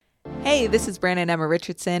Hey, this is Brandon and Emma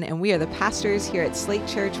Richardson, and we are the pastors here at Slate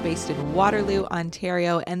Church based in Waterloo,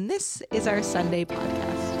 Ontario, and this is our Sunday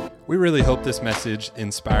podcast. We really hope this message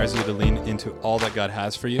inspires you to lean into all that God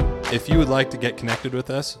has for you. If you would like to get connected with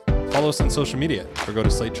us, follow us on social media or go to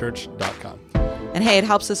slatechurch.com. And hey, it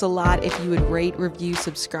helps us a lot if you would rate, review,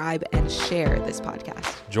 subscribe, and share this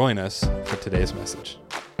podcast. Join us for today's message.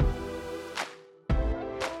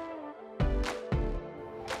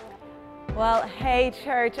 Well, hey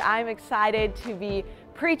church, I'm excited to be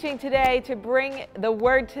preaching today, to bring the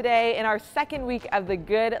word today in our second week of the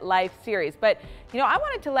Good Life series. But, I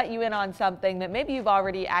wanted to let you in on something that maybe you've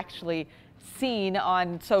already actually seen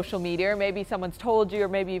on social media, or maybe someone's told you, or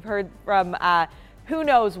maybe you've heard from who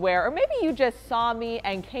knows where, or maybe you just saw me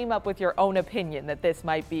and came up with your own opinion that this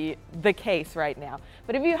might be the case right now.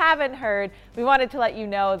 But if you haven't heard, we wanted to let you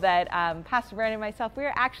know that Pastor Brandon and myself, we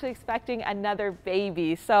are actually expecting another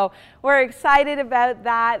baby. So we're excited about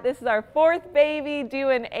that. This is our fourth baby due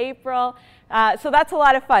in April. So that's a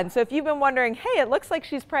lot of fun. So if you've been wondering, hey, it looks like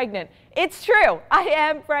she's pregnant, it's true. I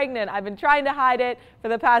am pregnant. I've been trying to hide it for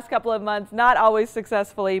the past couple of months, not always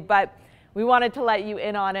successfully, but we wanted to let you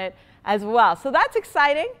in on it as well. So that's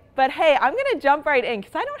exciting, but hey, I'm gonna jump right in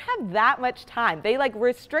because I don't have that much time. They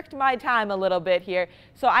restrict my time a little bit here,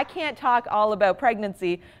 so I can't talk all about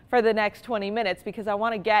pregnancy for the next 20 minutes because I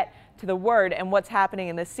wanna get to the word and what's happening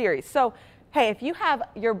in this series. So hey, if you have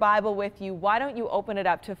your Bible with you, why don't you open it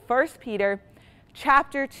up to 1 Peter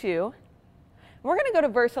chapter 2. We're going to go to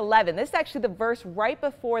verse 11. This is actually the verse right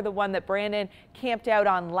before the one that Brandon camped out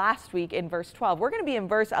on last week in verse 12. We're going to be in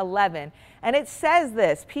verse 11. And it says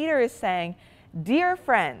this. Peter is saying, "Dear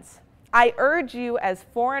friends, I urge you as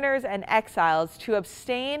foreigners and exiles to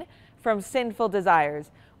abstain from sinful desires,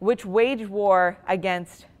 which wage war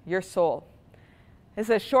against your soul." It's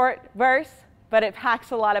a short verse, but it packs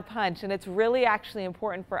a lot of punch. And it's really actually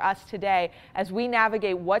important for us today as we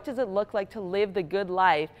navigate what does it look like to live the good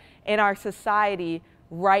life in our society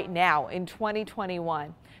right now in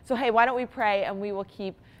 2021. So hey, why don't we pray and we will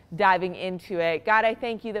keep diving into it. God, I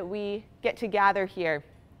thank you that we get to gather here.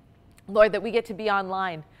 Lord, that we get to be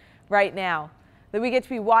online right now, that we get to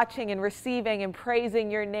be watching and receiving and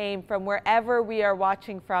praising your name from wherever we are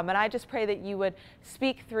watching from. And I just pray that you would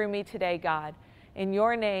speak through me today, God. In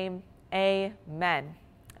your name, amen.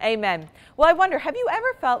 Amen. Well, I wonder, have you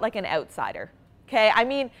ever felt like an outsider? Okay, I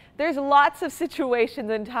mean, there's lots of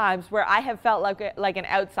situations and times where I have felt like an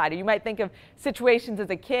outsider. You might think of situations as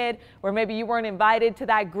a kid where maybe you weren't invited to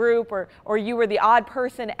that group or you were the odd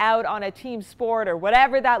person out on a team sport or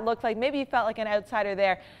whatever that looked like. Maybe you felt like an outsider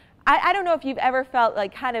there. I don't know if you've ever felt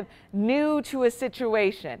like kind of new to a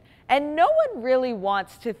situation. And no one really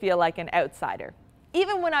wants to feel like an outsider.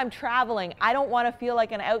 Even when I'm traveling, I don't want to feel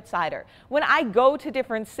like an outsider. When I go to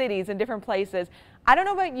different cities and different places, I don't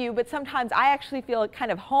know about you, but sometimes I actually feel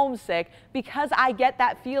kind of homesick because I get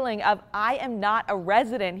that feeling of I am not a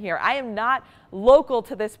resident here. I am not local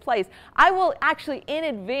to this place. I will actually in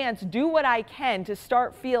advance do what I can to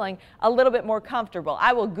start feeling a little bit more comfortable.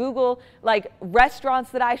 I will Google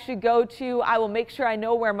restaurants that I should go to. I will make sure I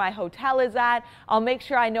know where my hotel is at. I'll make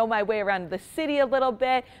sure I know my way around the city a little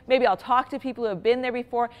bit. Maybe I'll talk to people who have been there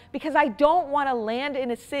before because I don't want to land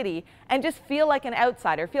in a city and just feel like an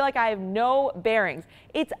outsider, feel like I have no bearings.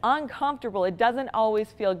 It's uncomfortable. It doesn't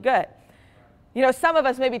always feel good. Some of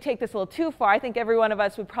us maybe take this a little too far. I think every one of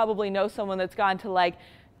us would probably know someone that's gone to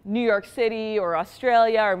New York City or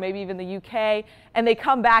Australia or maybe even the UK, and they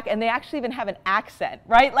come back and they actually even have an accent,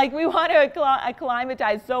 right? We want to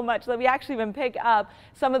acclimatize so much that we actually even pick up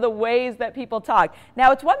some of the ways that people talk.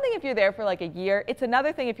 Now, it's one thing if you're there for a year. It's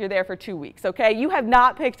another thing if you're there for 2 weeks, okay? You have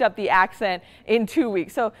not picked up the accent in 2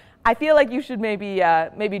 weeks. So I feel like you should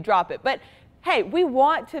maybe drop it. But hey, we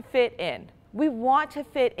want to fit in. We want to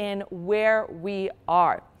fit in where we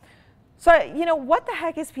are. So, what the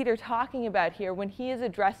heck is Peter talking about here when he is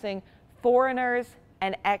addressing foreigners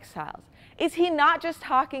and exiles? Is he not just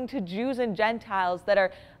talking to Jews and Gentiles that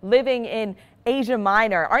are living in Asia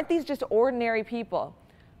Minor? Aren't these just ordinary people?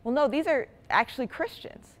 Well, no, these are actually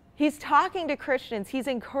Christians. He's talking to Christians. He's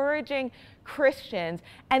encouraging Christians,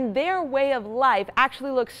 and their way of life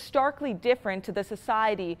actually looks starkly different to the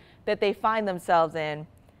society that they find themselves in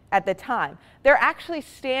at the time. They're actually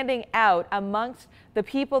standing out amongst the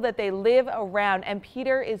people that they live around, and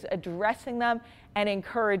Peter is addressing them and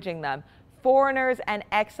encouraging them. Foreigners and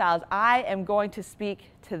exiles, I am going to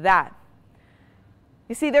speak to that.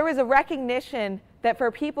 You see, there was a recognition that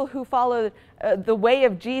for people who followed the way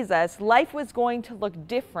of Jesus, life was going to look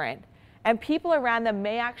different, and people around them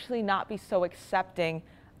may actually not be so accepting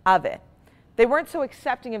of it. They weren't so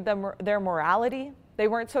accepting of their morality. They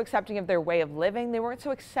weren't so accepting of their way of living. They weren't so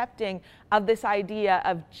accepting of this idea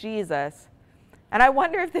of Jesus. And I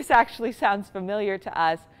wonder if this actually sounds familiar to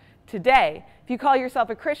us today. If you call yourself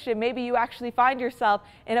a Christian, maybe you actually find yourself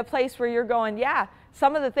in a place where you're going, yeah,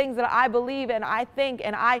 some of the things that I believe and I think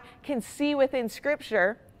and I can see within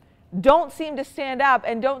Scripture don't seem to stand up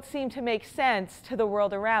and don't seem to make sense to the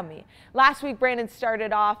world around me. Last week, Brandon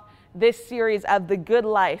started off this series of The Good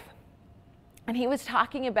Life. And he was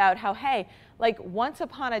talking about how, hey, like once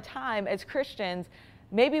upon a time as Christians,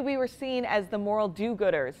 maybe we were seen as the moral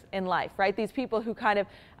do-gooders in life, right? These people who kind of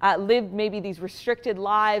lived maybe these restricted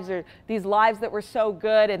lives or these lives that were so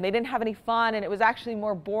good and they didn't have any fun and it was actually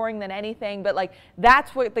more boring than anything. But like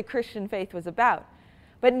that's what the Christian faith was about.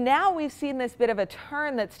 But now we've seen this bit of a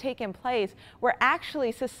turn that's taken place where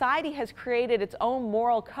actually society has created its own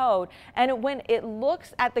moral code. And when it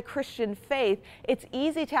looks at the Christian faith, it's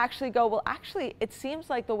easy to actually go, well, actually, it seems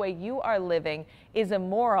like the way you are living is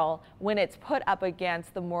immoral when it's put up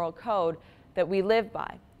against the moral code that we live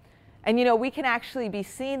by. And, you know, we can actually be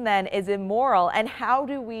seen then as immoral. And how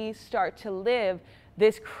do we start to live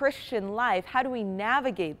this Christian life? How do we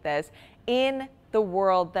navigate this in the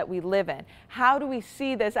world that we live in? How do we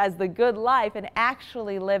see this as the good life and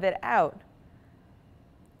actually live it out?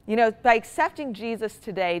 You know, by accepting Jesus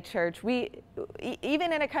today, church,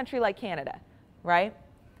 even in a country like Canada, right?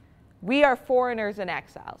 We are foreigners and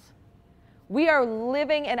exiles. We are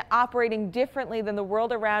living and operating differently than the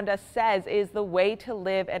world around us says is the way to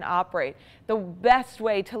live and operate, the best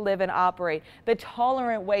way to live and operate, the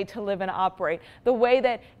tolerant way to live and operate, the way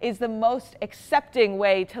that is the most accepting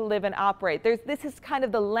way to live and operate. This is kind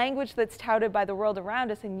of the language that's touted by the world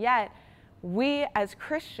around us, and yet we as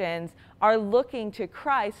Christians are looking to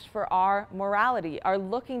Christ for our morality, are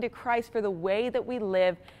looking to Christ for the way that we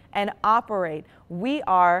live and operate. We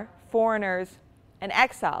are foreigners and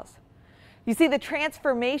exiles. You see, the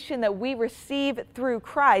transformation that we receive through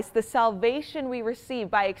Christ, the salvation we receive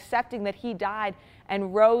by accepting that he died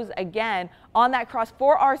and rose again on that cross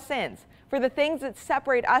for our sins, for the things that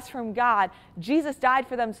separate us from God, Jesus died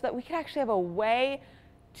for them so that we could actually have a way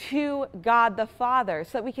to God the Father,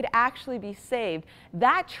 so that we could actually be saved.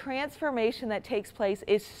 That transformation that takes place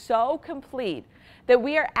is so complete that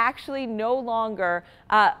we are actually no longer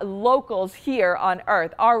locals here on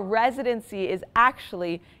earth. Our residency is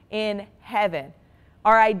actually in heaven.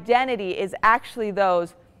 Our identity is actually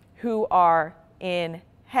those who are in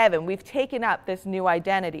heaven. We've taken up this new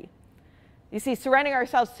identity. You see, surrendering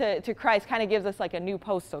ourselves to Christ kind of gives us like a new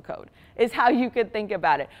postal code, is how you could think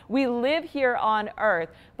about it. We live here on earth,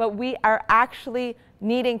 but we are actually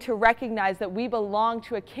needing to recognize that we belong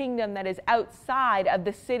to a kingdom that is outside of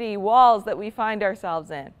the city walls that we find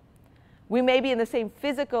ourselves in. We may be in the same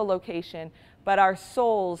physical location, but our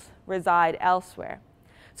souls reside elsewhere.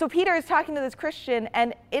 So Peter is talking to this Christian,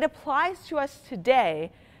 and it applies to us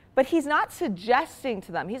today, but he's not suggesting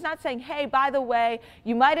to them. He's not saying, hey, by the way,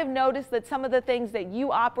 you might have noticed that some of the things that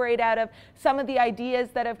you operate out of, some of the ideas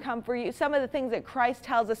that have come for you, some of the things that Christ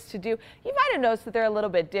tells us to do, you might have noticed that they're a little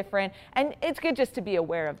bit different, and it's good just to be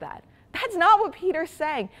aware of that. That's not what Peter's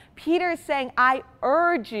saying. Peter is saying, I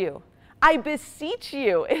urge you, I beseech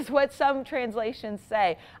you, is what some translations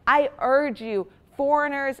say. I urge you,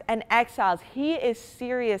 foreigners and exiles. He is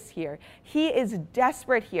serious here. He is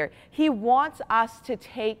desperate here. He wants us to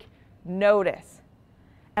take notice.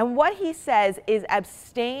 And what he says is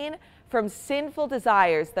abstain from sinful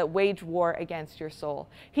desires that wage war against your soul.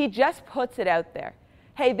 He just puts it out there.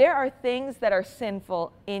 Hey, there are things that are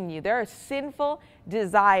sinful in you. There are sinful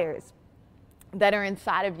desires that are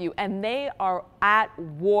inside of you, and they are at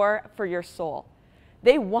war for your soul.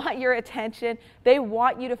 They want your attention. They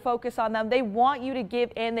want you to focus on them. They want you to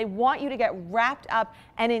give in. They want you to get wrapped up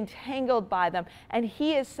and entangled by them. And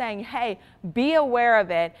he is saying, hey, be aware of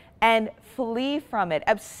it and flee from it.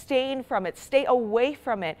 Abstain from it. Stay away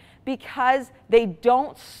from it, because they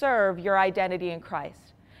don't serve your identity in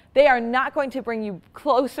Christ. They are not going to bring you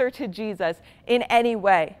closer to Jesus in any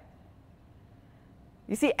way.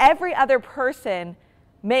 You see, every other person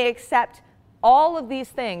may accept all of these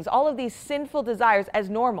things, all of these sinful desires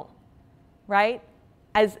as normal, right?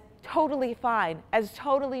 As totally fine, as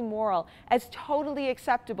totally moral, as totally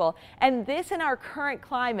acceptable. And this in our current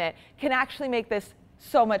climate can actually make this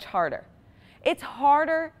so much harder. It's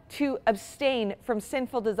harder to abstain from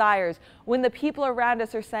sinful desires when the people around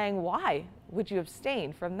us are saying, why would you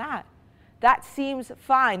abstain from that? That seems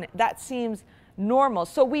fine. That seems normal.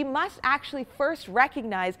 So we must actually first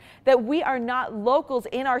recognize that we are not locals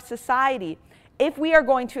in our society. if we are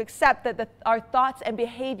going to accept that our thoughts and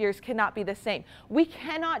behaviors cannot be the same. We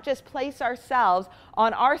cannot just place ourselves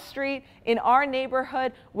on our street, in our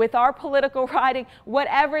neighborhood, with our political riding,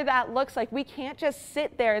 whatever that looks like. We can't just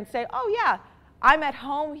sit there and say, oh yeah, I'm at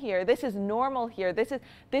home here. This is normal here.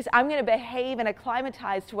 I'm going to behave and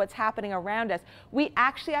acclimatize to what's happening around us. We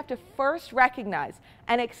actually have to first recognize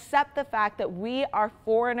and accept the fact that we are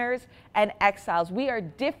foreigners and exiles. We are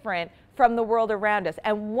different from the world around us.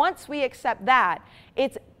 And once we accept that,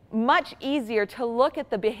 it's much easier to look at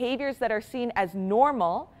the behaviors that are seen as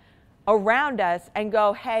normal around us and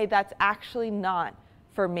go, hey, that's actually not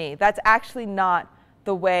for me. That's actually not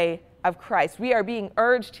the way of Christ. We are being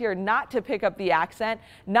urged here not to pick up the accent,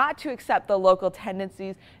 not to accept the local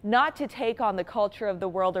tendencies, not to take on the culture of the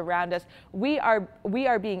world around us. We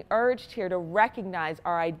are being urged here to recognize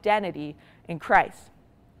our identity in Christ.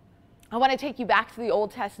 I want to take you back to the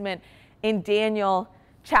Old Testament in Daniel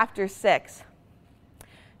chapter 6.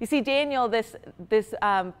 You see, Daniel, this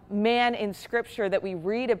man in Scripture that we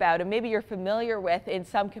read about, and maybe you're familiar with in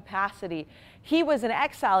some capacity, he was an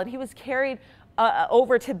exile and he was carried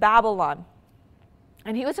over to Babylon.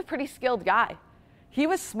 And he was a pretty skilled guy. He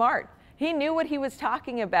was smart. He knew what he was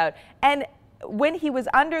talking about. And when he was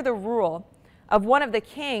under the rule of one of the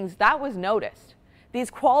kings, that was noticed. These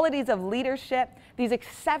qualities of leadership, these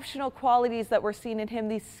exceptional qualities that were seen in him,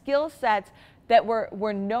 these skill sets that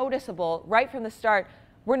were noticeable right from the start,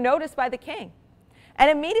 were noticed by the king. And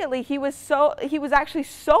immediately he was actually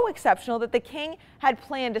so exceptional that the king had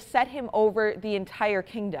planned to set him over the entire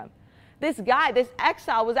kingdom. This guy, this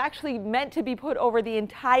exile, was actually meant to be put over the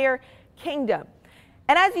entire kingdom.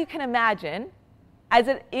 And as you can imagine, as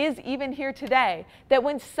it is even here today, that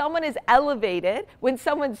when someone is elevated, when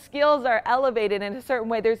someone's skills are elevated in a certain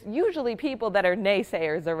way, there's usually people that are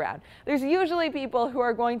naysayers around. There's usually people who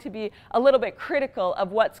are going to be a little bit critical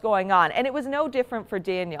of what's going on. And it was no different for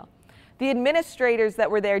Daniel. The administrators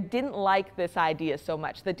that were there didn't like this idea so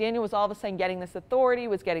much, that Daniel was all of a sudden getting this authority,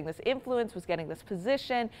 was getting this influence, was getting this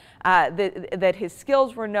position, that his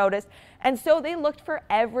skills were noticed. And so they looked for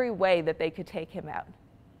every way that they could take him out.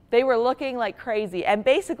 They were looking like crazy. And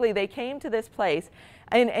basically they came to this place.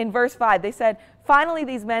 In verse 5, they said, finally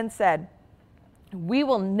these men said, we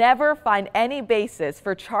will never find any basis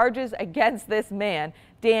for charges against this man,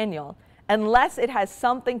 Daniel, unless it has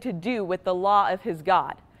something to do with the law of his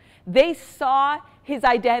God. They saw his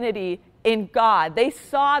identity in God. They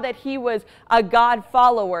saw that he was a God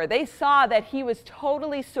follower. They saw that he was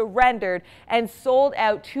totally surrendered and sold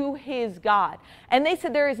out to his God. And they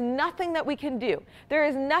said, there is nothing that we can do. There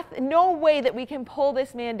is no way that we can pull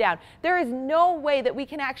this man down. There is no way that we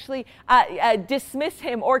can actually dismiss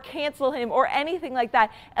him or cancel him or anything like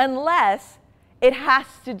that unless it has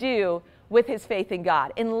to do with his faith in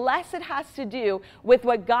God, unless it has to do with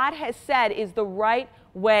what God has said is the right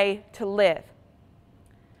way to live.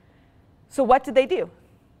 So what did they do?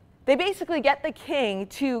 They basically get the king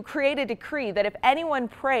to create a decree that if anyone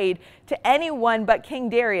prayed to anyone but King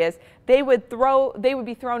Darius, they would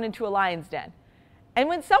be thrown into a lion's den. And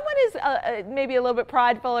when someone is maybe a little bit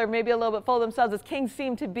prideful or maybe a little bit full of themselves, as kings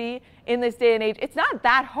seem to be in this day and age, it's not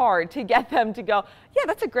that hard to get them to go, yeah,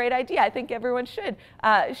 that's a great idea. I think everyone should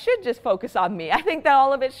just focus on me. I think that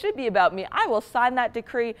all of it should be about me. I will sign that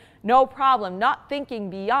decree, no problem, not thinking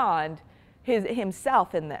beyond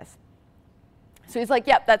himself in this. So he's like,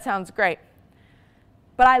 yep, that sounds great.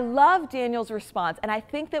 But I love Daniel's response, and I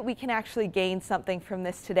think that we can actually gain something from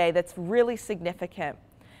this today that's really significant.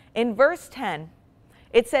 In verse 10,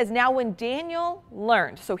 it says, now when Daniel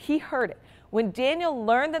learned, so he heard it, when Daniel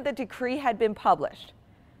learned that the decree had been published,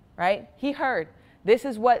 right? He heard, this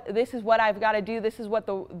is what I've got to do. This is what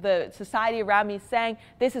the society around me is saying.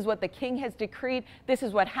 This is what the king has decreed. This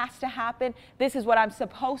is what has to happen. This is what I'm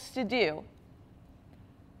supposed to do.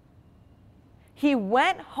 He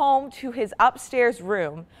went home to his upstairs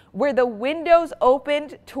room where the windows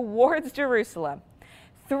opened towards Jerusalem.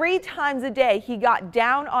 3 times a day, he got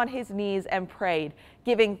down on his knees and prayed,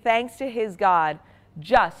 giving thanks to his God,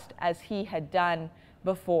 just as he had done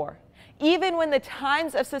before. Even when the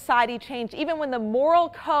times of society changed, even when the moral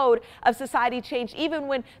code of society changed, even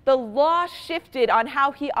when the law shifted on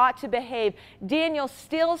how he ought to behave, Daniel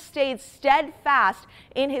still stayed steadfast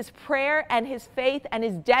in his prayer and his faith and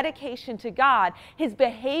his dedication to God. His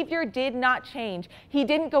behavior did not change. He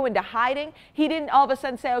didn't go into hiding. He didn't all of a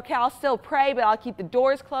sudden say, okay, I'll still pray, but I'll keep the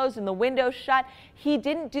doors closed and the windows shut.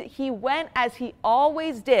 He went as he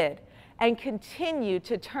always did and continued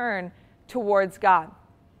to turn towards God.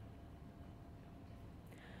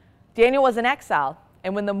 Daniel was an exile,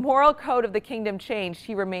 and when the moral code of the kingdom changed,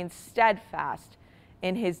 he remained steadfast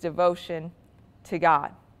in his devotion to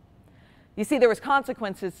God. You see, there was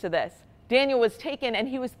consequences to this. Daniel was taken and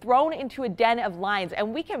he was thrown into a den of lions.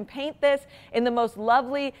 And we can paint this in the most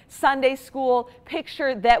lovely Sunday school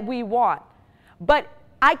picture that we want. But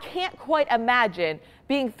I can't quite imagine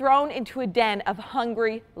being thrown into a den of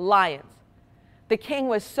hungry lions. The king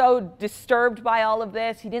was so disturbed by all of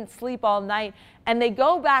this. He didn't sleep all night. And they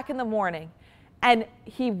go back in the morning and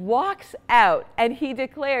he walks out and he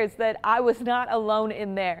declares that I was not alone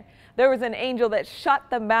in there. There was an angel that shut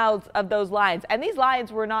the mouths of those lions. And these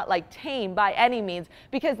lions were not like tame by any means,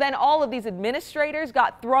 because then all of these administrators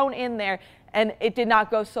got thrown in there and it did not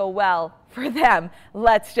go so well for them.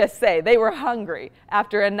 Let's just say they were hungry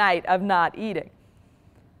after a night of not eating.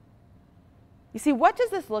 You see, what does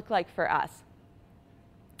this look like for us?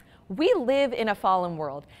 We live in a fallen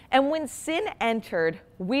world, and when sin entered,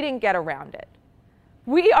 we didn't get around it.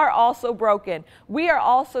 We are also broken. We are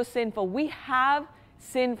also sinful. We have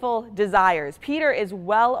sinful desires. Peter is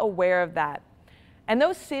well aware of that. And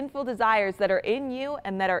those sinful desires that are in you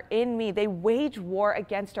and that are in me, they wage war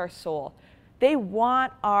against our soul. They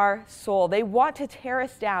want our soul. They want to tear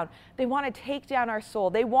us down. They want to take down our soul.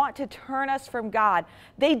 They want to turn us from God.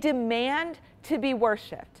 They demand to be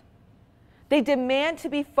worshiped. They demand to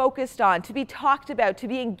be focused on, to be talked about, to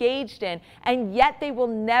be engaged in, and yet they will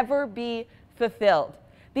never be fulfilled.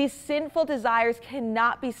 These sinful desires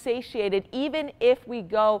cannot be satiated even if we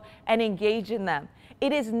go and engage in them.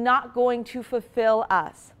 It is not going to fulfill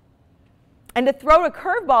us. And to throw a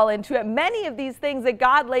curveball into it, many of these things that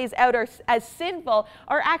God lays out as sinful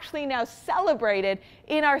are actually now celebrated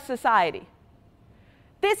in our society.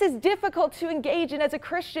 This is difficult to engage in as a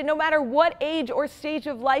Christian, no matter what age or stage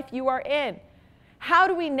of life you are in. How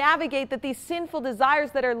do we navigate that these sinful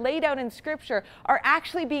desires that are laid out in Scripture are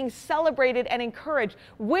actually being celebrated and encouraged?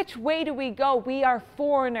 Which way do we go? We are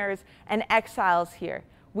foreigners and exiles here.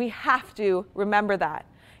 We have to remember that.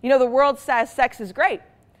 You know, the world says sex is great,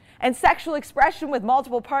 and sexual expression with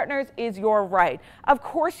multiple partners is your right. Of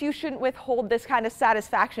course, you shouldn't withhold this kind of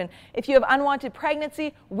satisfaction. If you have unwanted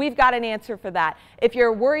pregnancy, we've got an answer for that. If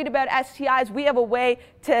you're worried about STIs, we have a way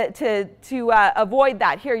to avoid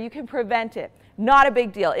that. Here, you can prevent it. Not a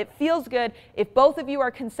big deal. It feels good. If both of you are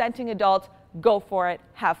consenting adults, go for it.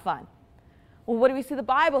 Have fun. Well, what do we see the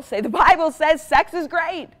Bible say? The Bible says sex is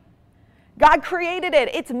great. God created it.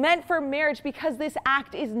 It's meant for marriage because this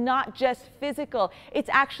act is not just physical. It's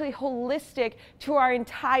actually holistic to our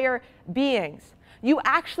entire beings. You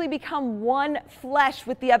actually become one flesh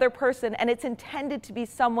with the other person, and it's intended to be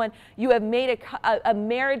someone you have made a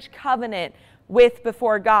marriage covenant with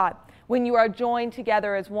before God, when you are joined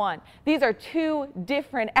together as one. These are two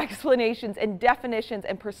different explanations and definitions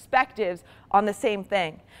and perspectives on the same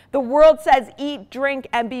thing. The world says eat, drink,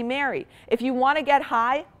 and be merry. If you want to get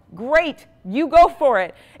high, great, you go for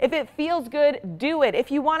it. If it feels good, do it.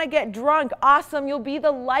 If you want to get drunk, awesome, you'll be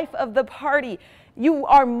the life of the party. You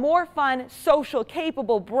are more fun, social,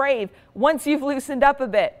 capable, brave once you've loosened up a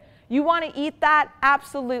bit. You want to eat that?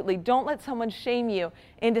 Absolutely. Don't let someone shame you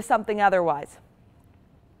into something otherwise.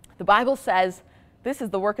 The Bible says this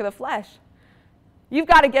is the work of the flesh. You've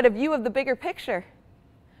got to get a view of the bigger picture.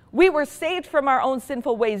 We were saved from our own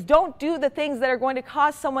sinful ways. Don't do the things that are going to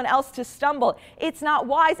cause someone else to stumble. It's not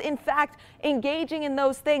wise. In fact, engaging in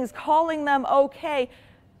those things, calling them okay,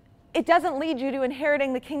 it doesn't lead you to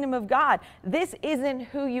inheriting the kingdom of God. This isn't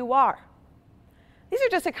who you are. These are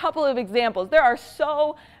just a couple of examples. There are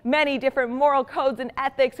so many different moral codes and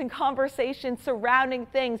ethics and conversations surrounding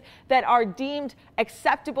things that are deemed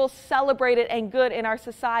acceptable, celebrated, and good in our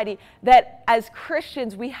society that as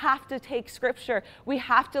Christians, we have to take Scripture. We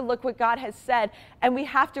have to look what God has said, and we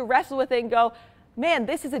have to wrestle with it and go, man,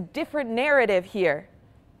 this is a different narrative here.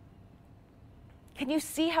 Can you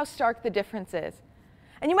see how stark the difference is?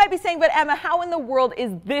 And you might be saying, but Emma, how in the world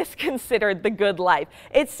is this considered the good life?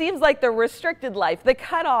 It seems like the restricted life, the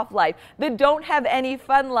cutoff life, the don't have any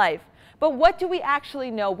fun life. But what do we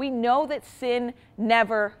actually know? We know that sin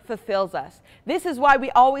never fulfills us. This is why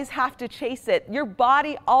we always have to chase it. Your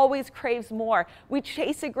body always craves more. We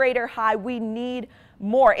chase a greater high. We need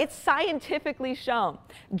more. It's scientifically shown.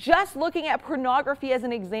 Just looking at pornography as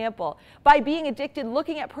an example, by being addicted,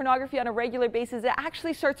 looking at pornography on a regular basis, it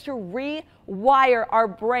actually starts to rewire our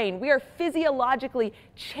brain. We are physiologically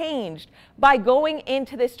changed by going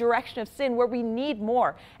into this direction of sin where we need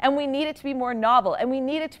more, and we need it to be more novel, and we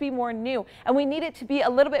need it to be more new, and we need it to be a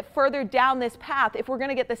little bit further down this path if we're going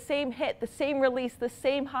to get the same hit, the same release, the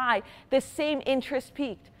same high, the same interest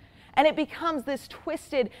peaked. And it becomes this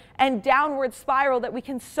twisted and downward spiral that we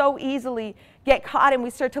can so easily get caught in. We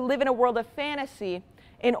start to live in a world of fantasy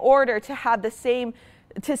in order to have the same,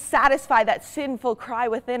 to satisfy that sinful cry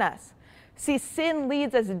within us. See, sin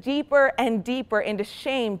leads us deeper and deeper into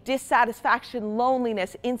shame, dissatisfaction,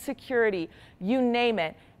 loneliness, insecurity, you name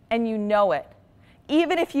it, and you know it.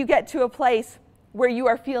 Even if you get to a place where you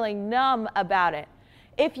are feeling numb about it,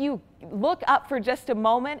 if you look up for just a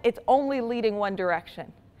moment, it's only leading one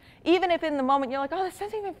direction. Even if in the moment you're like, oh, this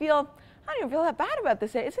doesn't even feel, I don't even feel that bad about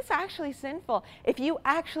this. Is this actually sinful? If you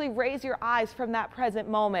actually raise your eyes from that present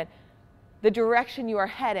moment, the direction you are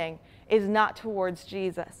heading is not towards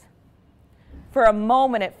Jesus. For a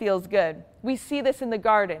moment, it feels good. We see this in the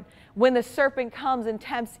garden. When the serpent comes and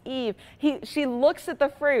tempts Eve, she looks at the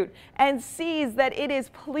fruit and sees that it is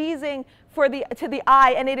pleasing to the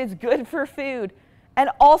eye and it is good for food and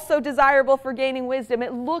also desirable for gaining wisdom.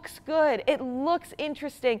 It looks good. It looks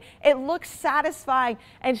interesting. It looks satisfying.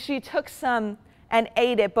 And she took some and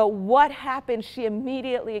ate it. But what happened? She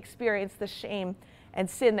immediately experienced the shame and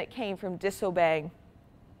sin that came from disobeying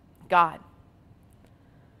God.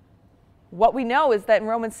 What we know is that in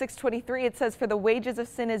Romans 6:23, it says, for the wages of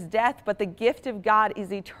sin is death, but the gift of God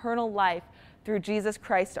is eternal life through Jesus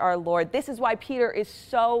Christ our Lord. This is why Peter is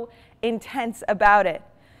so intense about it.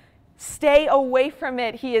 Stay away from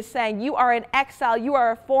it, he is saying. You are an exile. You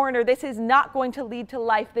are a foreigner. This is not going to lead to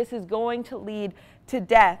life. This is going to lead to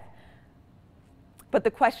death. But the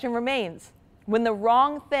question remains, when the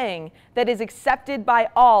wrong thing that is accepted by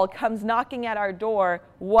all comes knocking at our door,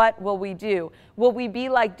 what will we do? Will we be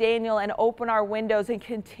like Daniel and open our windows and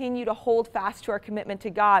continue to hold fast to our commitment to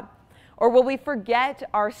God? Or will we forget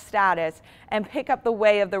our status and pick up the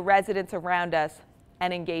way of the residents around us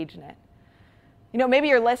and engage in it? You know, maybe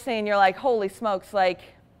you're listening and you're like, holy smokes, like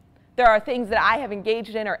there are things that I have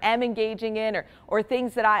engaged in or am engaging in or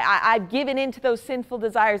things that I've given into those sinful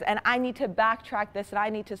desires and I need to backtrack this and I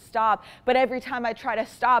need to stop. But every time I try to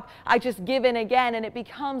stop, I just give in again and it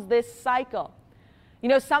becomes this cycle. You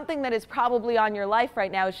know, something that is probably on your life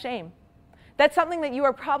right now is shame. That's something that you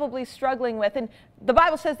are probably struggling with. And the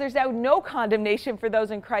Bible says there's now no condemnation for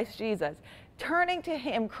those in Christ Jesus. Turning to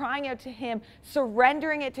him, crying out to him,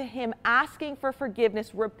 surrendering it to him, asking for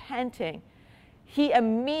forgiveness, repenting, he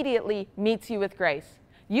immediately meets you with grace.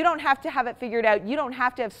 You don't have to have it figured out. You don't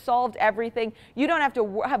have to have solved everything. You don't have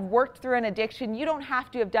to have worked through an addiction. You don't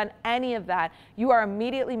have to have done any of that. You are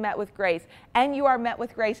immediately met with grace. And you are met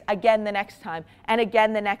with grace again the next time and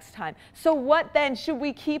again the next time. So what then? Should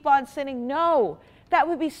we keep on sinning? No, that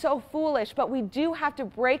would be so foolish. But we do have to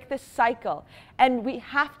break this cycle. And we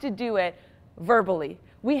have to do it verbally.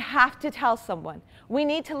 We have to tell someone. We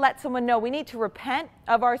need to let someone know. We need to repent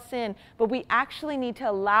of our sin, but we actually need to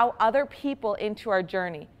allow other people into our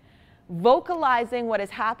journey. Vocalizing what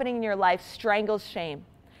is happening in your life strangles shame.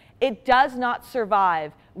 It does not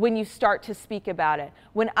survive when you start to speak about it,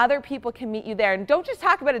 when other people can meet you there. And don't just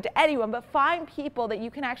talk about it to anyone, but find people that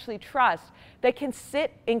you can actually trust, that can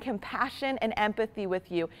sit in compassion and empathy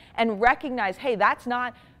with you and recognize, hey, that's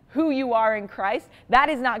not who you are in Christ. That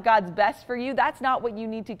is not God's best for you. That's not what you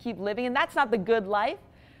need to keep living in. That's not the good life.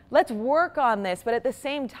 Let's work on this. But at the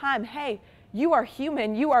same time, hey, you are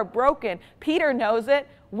human. You are broken. Peter knows it.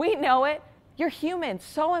 We know it. You're human.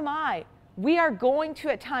 So am I. We are going to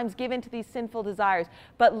at times give in to these sinful desires.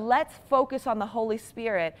 But let's focus on the Holy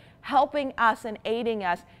Spirit helping us and aiding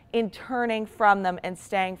us in turning from them and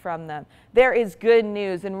staying from them. There is good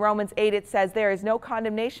news. In Romans 8, it says, there is no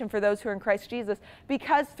condemnation for those who are in Christ Jesus,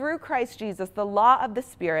 because through Christ Jesus, the law of the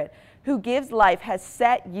Spirit who gives life has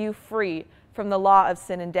set you free from the law of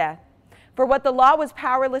sin and death. For what the law was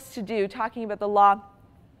powerless to do, talking about the law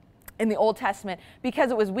in the Old Testament,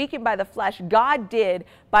 because it was weakened by the flesh, God did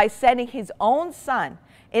by sending his own Son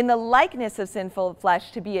in the likeness of sinful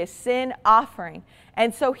flesh to be a sin offering.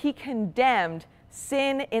 And so he condemned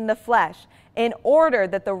sin in the flesh in order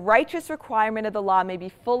that the righteous requirement of the law may be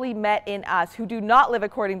fully met in us who do not live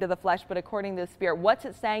according to the flesh but according to the Spirit. What's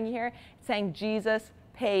it saying here? It's saying Jesus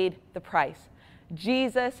paid the price.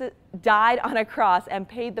 Jesus died on a cross and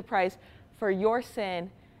paid the price for your sin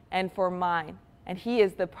and for mine. And he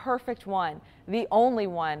is the perfect one, the only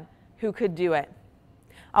one who could do it.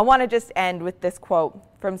 I want to just end with this quote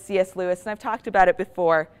from C.S. Lewis, and I've talked about it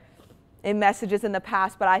before in messages in the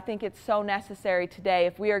past, but I think it's so necessary today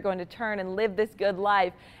if we are going to turn and live this good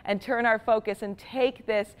life and turn our focus and take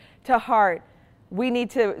this to heart. We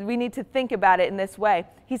need to think about it in this way.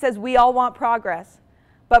 He says, we all want progress,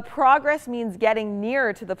 but progress means getting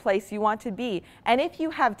nearer to the place you want to be. And if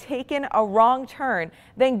you have taken a wrong turn,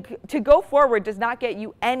 then to go forward does not get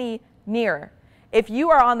you any nearer. If you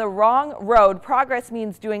are on the wrong road, progress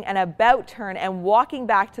means doing an about turn and walking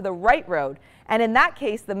back to the right road. And in that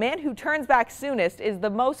case, the man who turns back soonest is the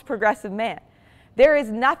most progressive man. There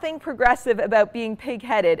is nothing progressive about being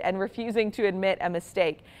pig-headed and refusing to admit a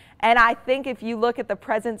mistake. And I think if you look at the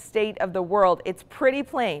present state of the world, it's pretty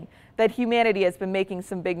plain that humanity has been making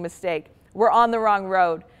some big mistake. We're on the wrong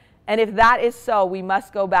road. And if that is so, we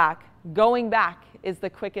must go back. Going back is the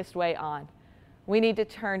quickest way on. We need to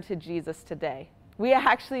turn to Jesus today. We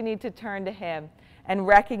actually need to turn to him and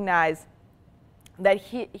recognize that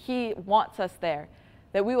he wants us there,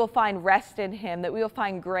 that we will find rest in him, that we will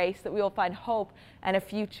find grace, that we will find hope and a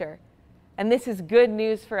future. And this is good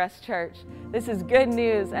news for us, church. This is good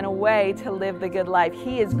news and a way to live the good life.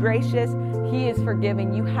 He is gracious. He is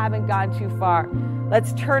forgiving. You haven't gone too far.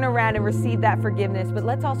 Let's turn around and receive that forgiveness, but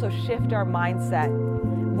let's also shift our mindset,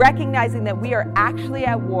 recognizing that we are actually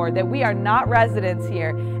at war, that we are not residents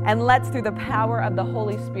here, and let's, through the power of the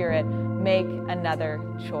Holy Spirit, make another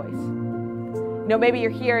choice. You know, maybe you're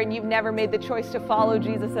here and you've never made the choice to follow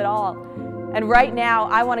Jesus at all. And right now,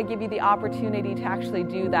 I want to give you the opportunity to actually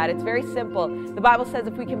do that. It's very simple. The Bible says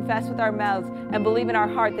if we confess with our mouths and believe in our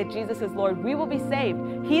heart that Jesus is Lord, we will be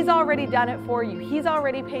saved. He's already done it for you. He's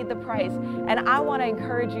already paid the price. And I want to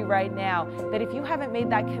encourage you right now that if you haven't made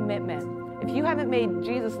that commitment, if you haven't made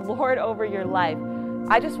Jesus Lord over your life,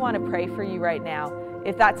 I just want to pray for you right now,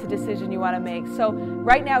 if that's a decision you want to make. So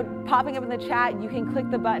right now, popping up in the chat, you can click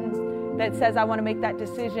the button that says, I want to make that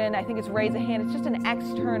decision. I think it's raise a hand. It's just an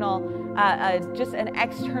external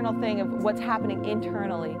thing of what's happening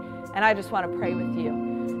internally. And I just want to pray with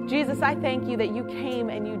you. Jesus, I thank you that you came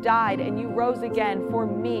and you died and you rose again for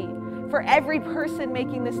me, for every person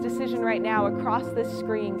making this decision right now across this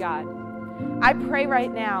screen, God. I pray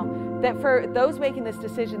right now that for those making this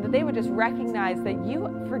decision, that they would just recognize that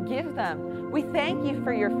you forgive them. We thank you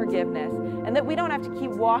for your forgiveness, and that we don't have to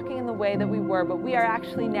keep walking in the way that we were, but we are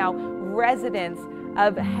actually now residents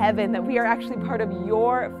of heaven, that we are actually part of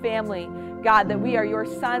your family, God, that we are your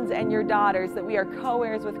sons and your daughters, that we are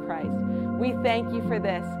co-heirs with Christ. We thank you for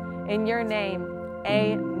this. In your name,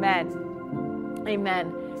 amen.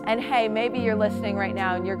 Amen. And hey, maybe you're listening right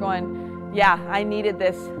now and you're going, yeah, I needed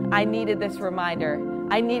this reminder.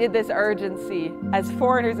 I needed this urgency. As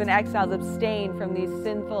foreigners and exiles, abstain from these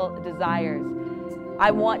sinful desires. I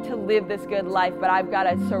want to live this good life, but I've got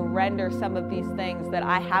to surrender some of these things that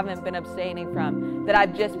I haven't been abstaining from, that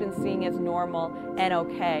I've just been seeing as normal and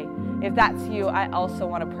okay. If that's you, I also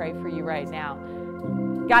want to pray for you right now.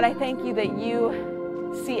 God, I thank you that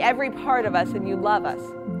you see every part of us and you love us.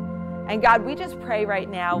 And God, we just pray right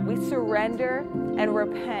now, we surrender and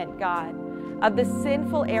repent, God, of the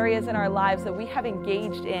sinful areas in our lives that we have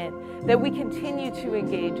engaged in, that we continue to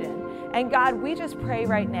engage in. And God, we just pray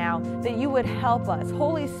right now that you would help us.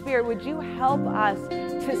 Holy Spirit, would you help us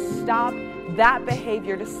to stop that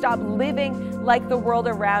behavior, to stop living like the world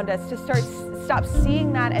around us, to stop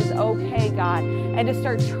seeing that as okay, God, and to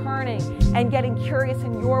start turning and getting curious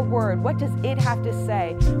in your word. What does it have to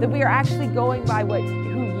say? That we are actually going by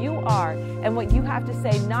who you are and what you have to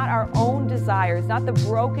say, not our own desires, not the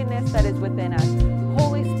brokenness that is within us.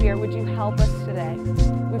 Holy Spirit, would you help us today?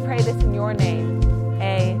 We pray this in your name.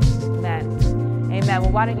 Amen. Amen.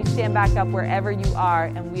 Well, why don't you stand back up wherever you are,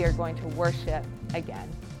 and we are going to worship again.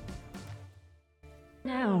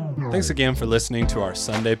 Thanks again for listening to our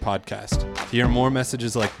Sunday podcast. To hear more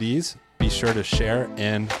messages like these, be sure to share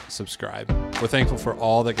and subscribe. We're thankful for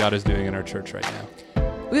all that God is doing in our church right now.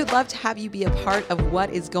 We would love to have you be a part of what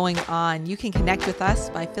is going on. You can connect with us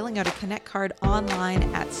by filling out a Connect card online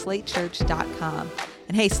at slatechurch.com.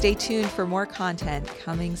 And hey, stay tuned for more content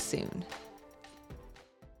coming soon.